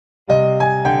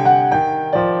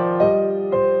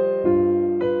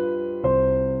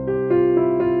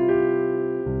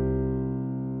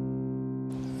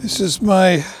This is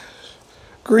my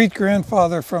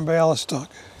great-grandfather from Bialystok.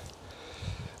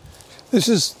 This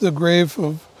is the grave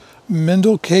of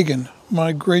Mendel Kagan,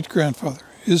 my great-grandfather.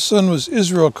 His son was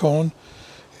Israel Cohn,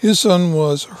 his son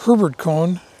was Herbert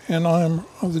Cohn, and I am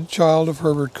the child of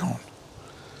Herbert Cohn.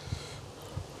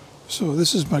 So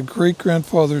this is my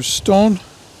great-grandfather's stone,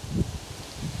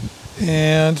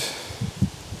 and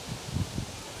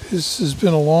this has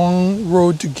been a long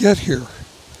road to get here.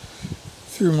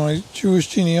 Through my Jewish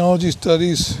genealogy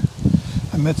studies,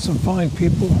 I met some fine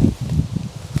people.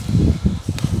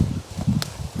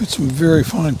 Met some very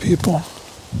fine people.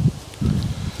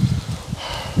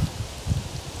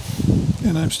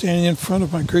 And I'm standing in front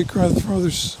of my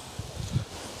great-grandfather's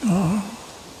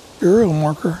burial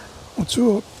marker. What's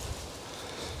up?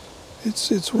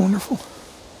 It's wonderful.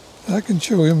 I can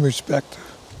show him respect.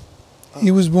 He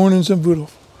was born in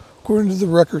Zambudov, according to the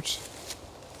records.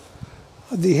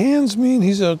 The hands mean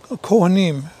he's a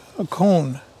Kohanim, a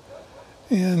Kohen.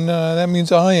 And that means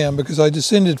I am, because I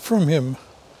descended from him.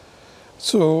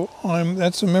 So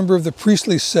that's a member of the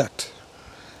priestly sect.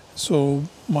 So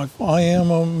I am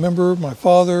a member, my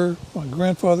father, my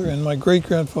grandfather, and my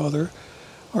great-grandfather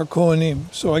are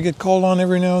Kohanim. So I get called on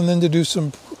every now and then to do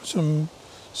some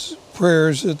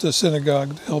prayers at the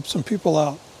synagogue to help some people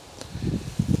out.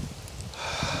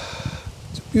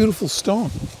 It's a beautiful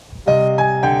stone.